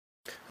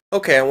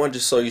Okay, I wanted to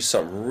show you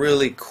something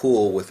really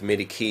cool with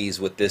MIDI keys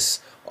with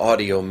this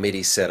audio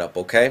MIDI setup,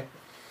 okay?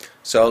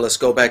 So let's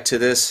go back to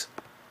this.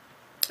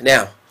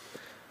 Now,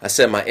 I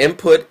said my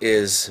input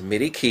is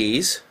MIDI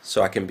keys,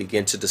 so I can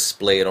begin to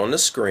display it on the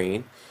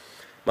screen.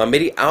 My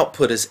MIDI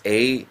output is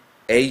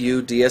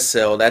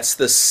AUDSL. That's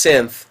the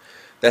synth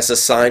that's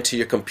assigned to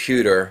your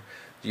computer,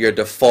 your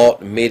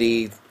default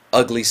MIDI,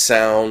 ugly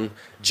sound,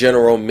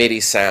 general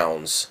MIDI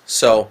sounds.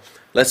 So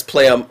let's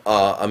play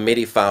a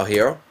MIDI file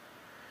here.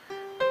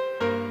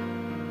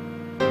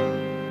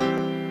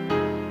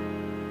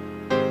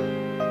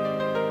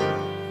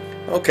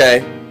 Okay.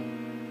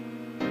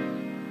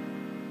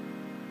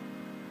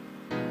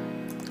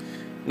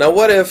 Now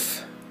what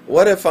if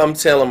I'm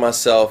telling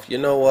myself, you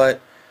know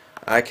what?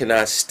 I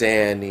cannot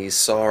stand these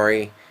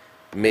sorry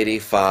MIDI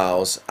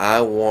files. I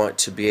want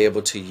to be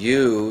able to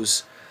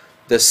use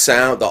the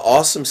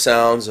awesome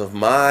sounds of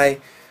my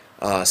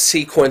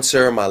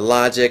sequencer, my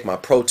Logic, my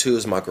Pro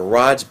Tools, my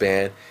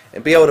GarageBand,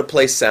 and be able to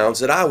play sounds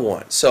that I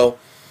want. So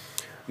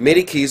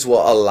MIDIKeyz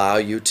will allow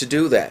you to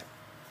do that.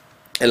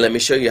 And let me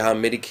show you how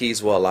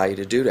MIDIKeyz will allow you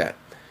to do that.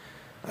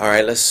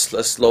 Alright,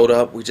 let's load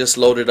up. We just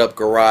loaded up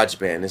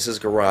GarageBand. This is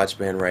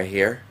GarageBand right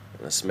here.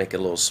 Let's make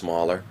it a little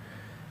smaller.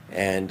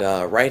 And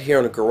right here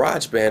on the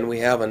GarageBand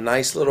we have a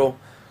nice little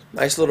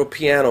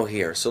piano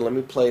here. So let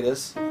me play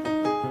this.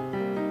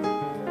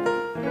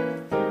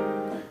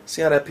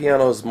 See how that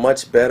piano is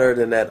much better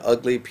than that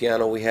ugly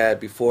piano we had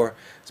before?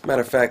 As a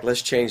matter of fact,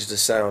 let's change the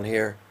sound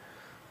here.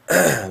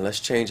 Let's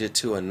change it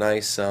to a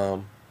nice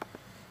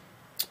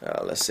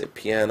let's say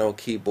piano,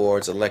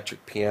 keyboards,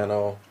 electric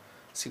piano.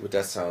 See what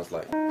that sounds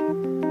like.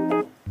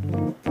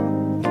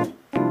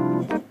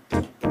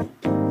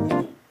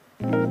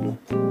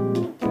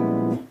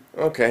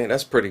 Okay,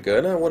 that's pretty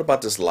good. Now, what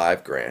about this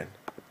live grand?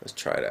 Let's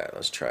try that.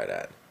 Let's try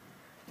that.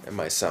 That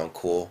might sound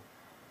cool.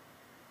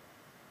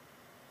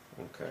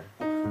 Okay.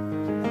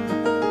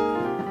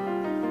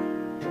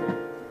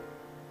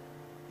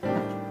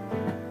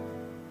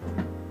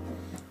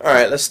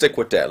 Alright, let's stick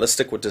with that. Let's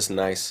stick with this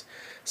nice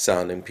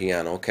sounding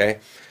piano, okay?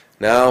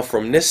 Now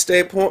from this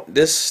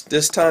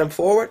time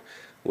forward,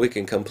 we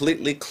can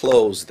completely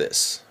close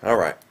this.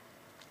 Alright.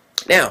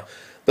 Now,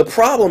 the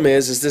problem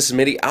is this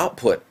MIDI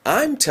output.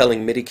 I'm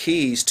telling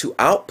MIDIKeyz to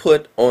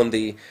output on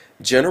the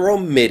general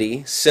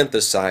MIDI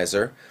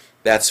synthesizer.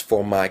 That's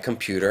for my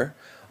computer.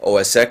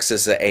 OS X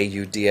is the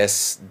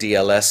AUDS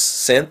DLS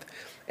synth,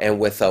 and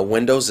with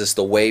Windows is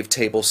the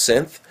wavetable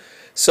synth.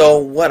 So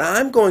what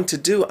I'm going to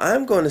do,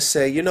 I'm going to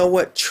say, you know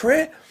what,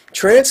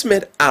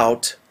 transmit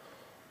out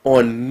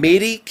on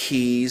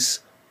MIDIKeyz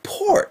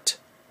port.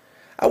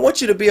 I want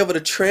you to be able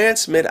to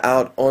transmit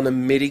out on a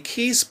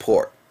MIDIKeyz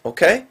port,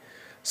 okay?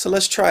 So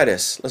let's try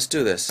this. Let's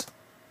do this.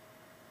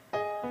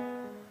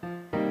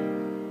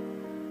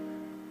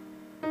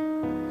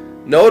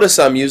 Notice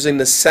I'm using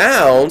the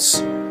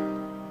sounds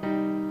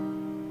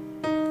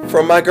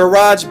from my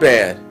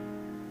GarageBand.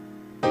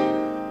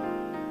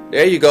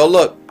 There you go,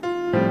 look.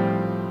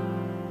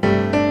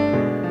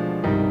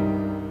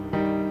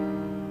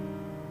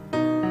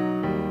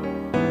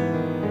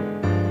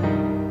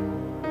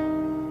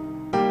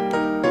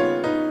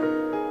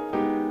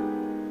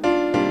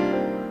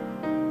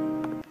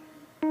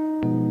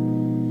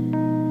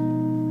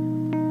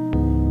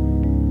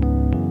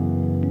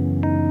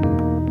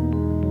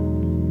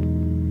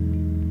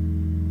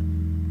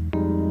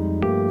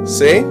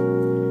 See?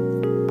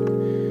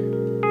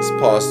 Let's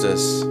pause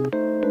this.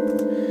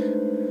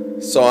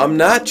 So I'm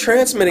not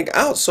transmitting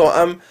out, so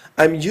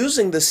I'm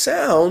using the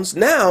sounds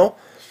now.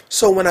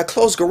 So when I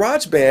close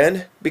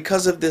GarageBand,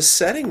 because of this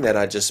setting that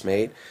I just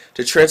made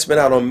to transmit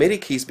out on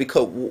MIDIKeyz,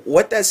 because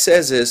what that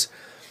says is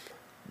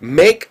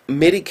make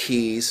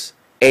MIDIKeyz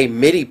a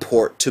MIDI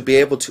port to be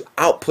able to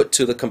output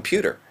to the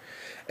computer.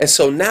 And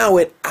so now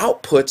it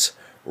outputs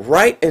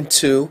right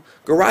into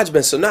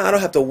GarageBand. So now I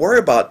don't have to worry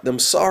about them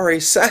sorry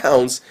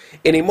sounds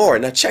anymore.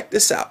 Now check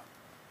this out.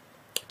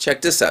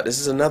 Check this out. This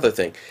is another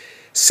thing.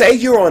 Say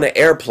you're on an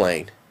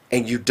airplane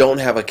and you don't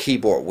have a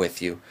keyboard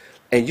with you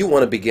and you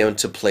want to begin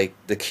to play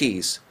the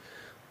keys.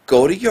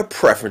 Go to your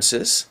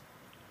preferences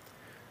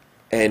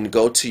and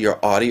go to your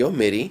audio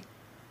MIDI.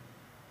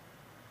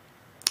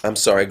 I'm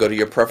sorry, go to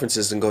your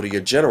preferences and go to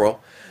your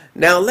general.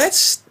 Now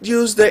let's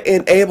use the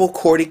enable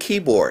QWERTY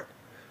keyboard.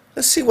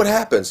 Let's see what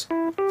happens.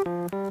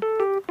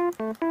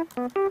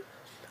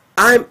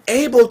 I'm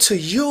able to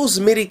use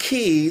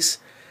MIDIKeyz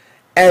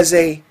as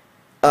a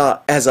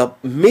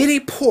MIDI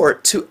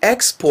port to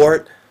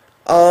export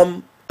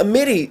a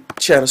MIDI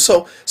channel.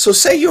 So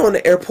say you're on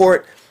the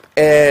airport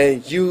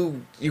and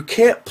you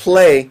can't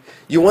play.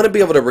 You want to be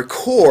able to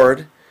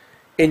record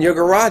in your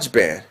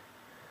GarageBand,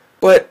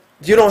 but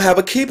you don't have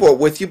a keyboard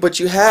with you, but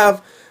you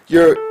have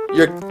your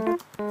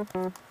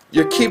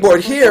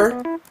keyboard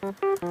here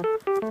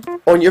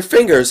on your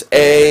fingers.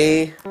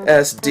 A,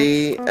 S,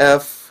 D,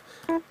 F,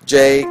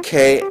 J,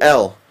 K,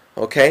 L.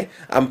 Okay,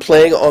 I'm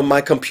playing on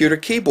my computer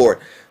keyboard,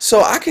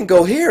 so I can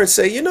go here and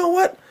say, you know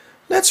what,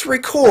 let's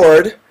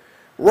record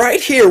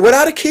right here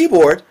without a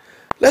keyboard.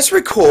 Let's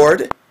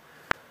record,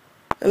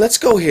 and let's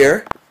go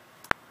here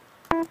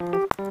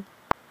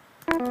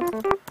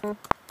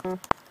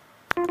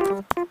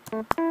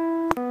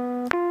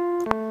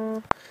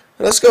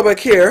Let's go back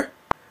here,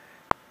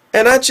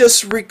 and I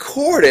just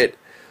recorded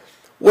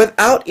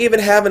without even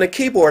having a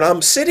keyboard.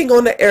 I'm sitting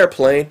on the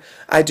airplane.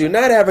 I do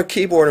not have a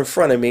keyboard in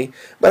front of me,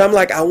 but I'm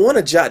like, I want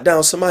to jot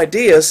down some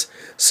ideas,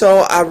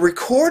 so I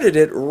recorded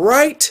it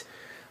right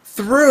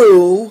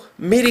through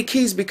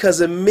MIDIKeyz, because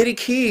the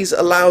MIDIKeyz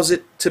allows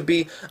it to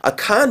be a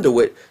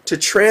conduit to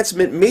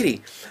transmit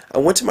MIDI. I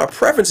went to my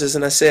preferences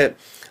and I said,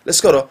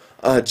 let's go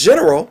to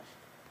General,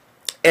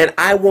 and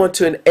I want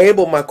to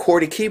enable my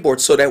QWERTY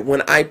keyboard so that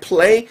when I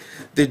play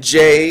the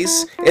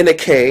J's and the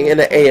K and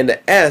the A and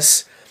the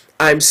S,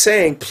 I'm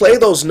saying play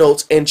those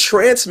notes and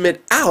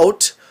transmit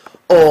out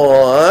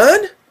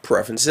on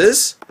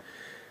preferences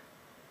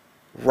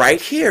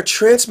right here.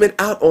 Transmit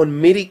out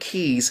on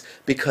MIDIKeyz,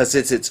 because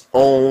it's its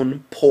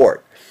own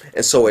port,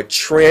 and so it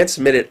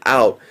transmitted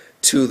out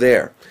to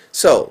there.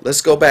 So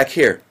let's go back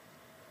here.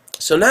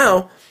 So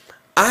now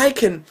I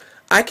can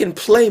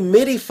play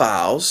MIDI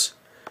files.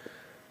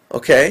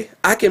 Okay,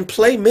 I can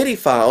play MIDI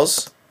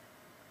files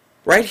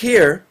right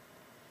here.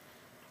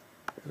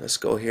 Let's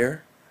go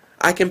here.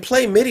 I can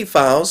play MIDI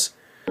files,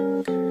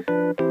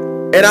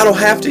 and I don't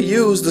have to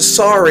use the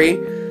sorry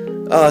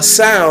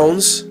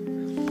sounds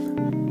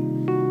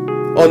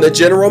on the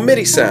general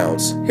MIDI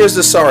sounds. Here's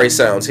the sorry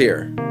sounds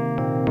here.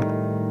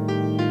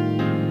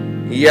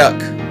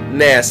 Yuck,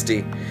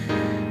 nasty.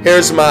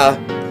 Here's my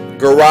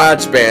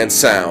GarageBand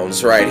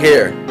sounds right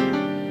here.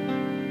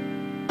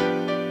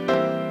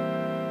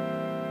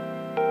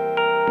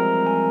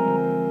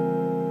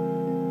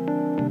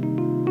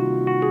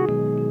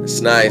 It's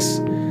nice.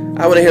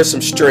 I want to hear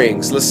some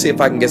strings. Let's see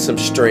if I can get some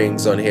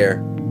strings on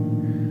here.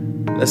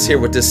 Let's hear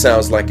what this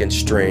sounds like in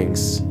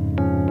strings.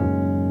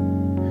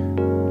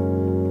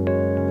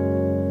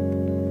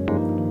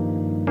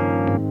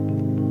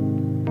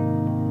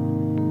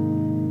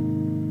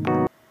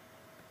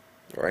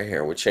 Right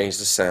here, we'll change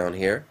the sound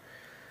here,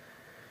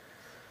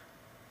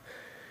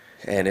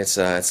 and it's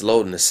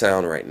loading the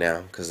sound right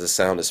now because the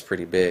sound is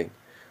pretty big.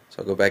 So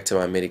I'll go back to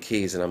my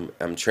MIDIKeyz, and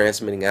I'm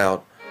transmitting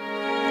out.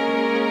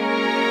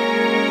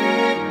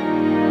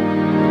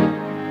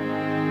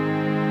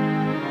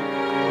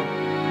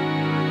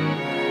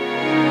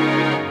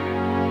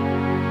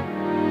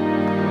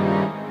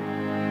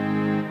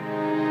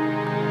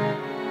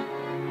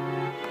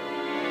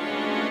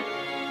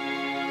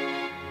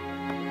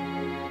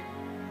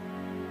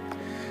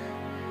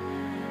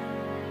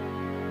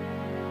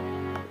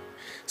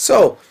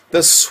 So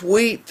the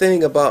sweet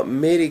thing about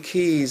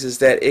MIDIKeyz is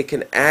that it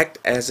can act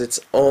as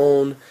its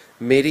own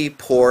MIDI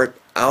port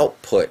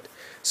output,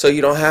 so you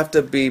don't have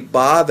to be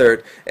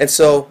bothered. And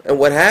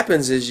what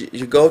happens is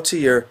you go to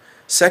your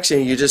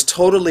section, you just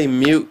totally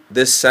mute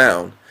this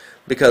sound,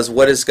 because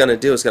what it's going to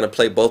do is going to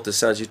play both the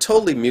sounds. You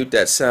totally mute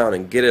that sound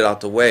and get it out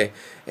the way,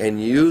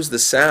 and use the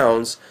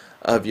sounds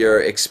of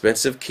your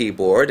expensive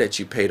keyboard that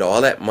you paid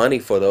all that money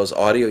for, those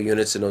audio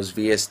units and those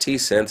VST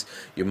synths.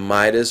 You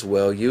might as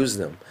well use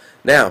them.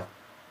 Now,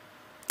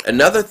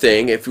 another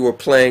thing, if you were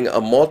playing a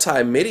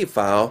multi-MIDI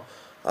file,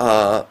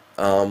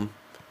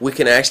 we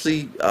can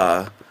actually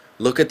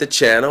look at the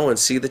channel and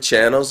see the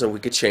channels, and we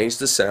could change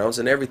the sounds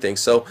and everything.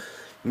 So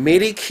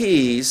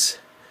MIDIKeyz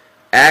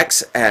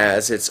acts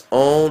as its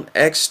own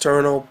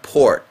external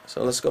port.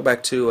 So let's go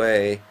back to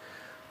a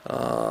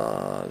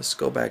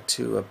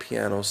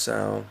piano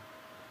sound,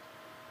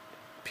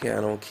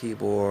 piano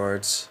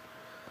keyboards.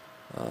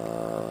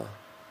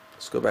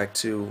 Let's go back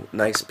to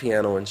nice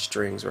piano and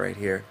strings right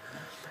here.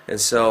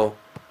 And so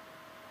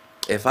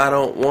if I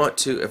don't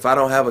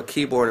have a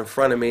keyboard in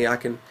front of me, I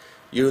can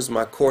use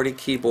my QWERTY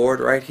keyboard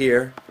right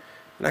here,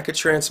 and I could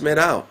transmit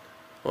out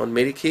on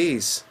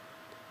MIDIKeyz.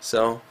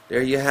 So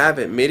there you have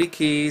it,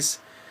 MIDIKeyz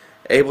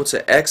able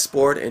to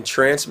export and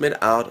transmit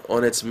out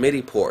on its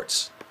MIDI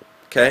ports.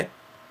 Okay?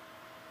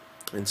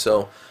 And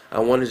so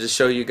I wanted to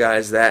show you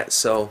guys that,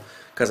 so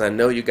because I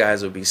know you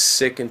guys will be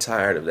sick and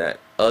tired of that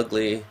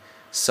ugly,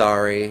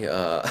 sorry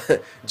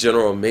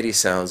general MIDI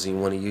sounds, and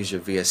you want to use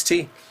your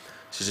VST.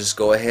 So just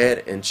go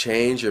ahead and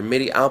change your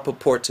MIDI output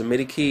port to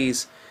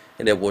MIDIKeyz,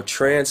 and it will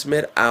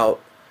transmit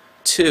out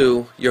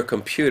to your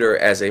computer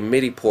as a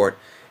MIDI port,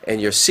 and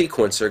your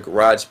sequencer,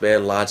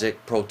 GarageBand, Logic,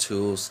 Pro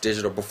Tools,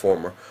 Digital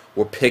Performer,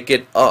 will pick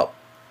it up.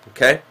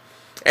 Okay?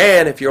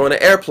 And if you're on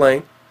an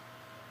airplane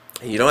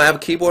and you don't have a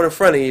keyboard in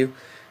front of you,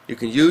 you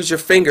can use your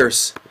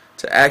fingers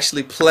to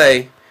actually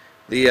play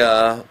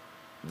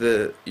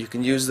you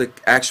can use the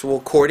actual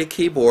QWERTY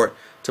keyboard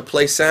to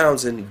play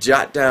sounds and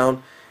jot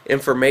down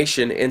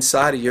information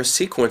inside of your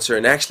sequencer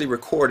and actually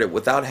record it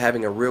without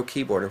having a real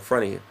keyboard in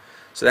front of you.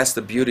 So that's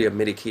the beauty of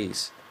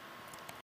MIDIKeyz.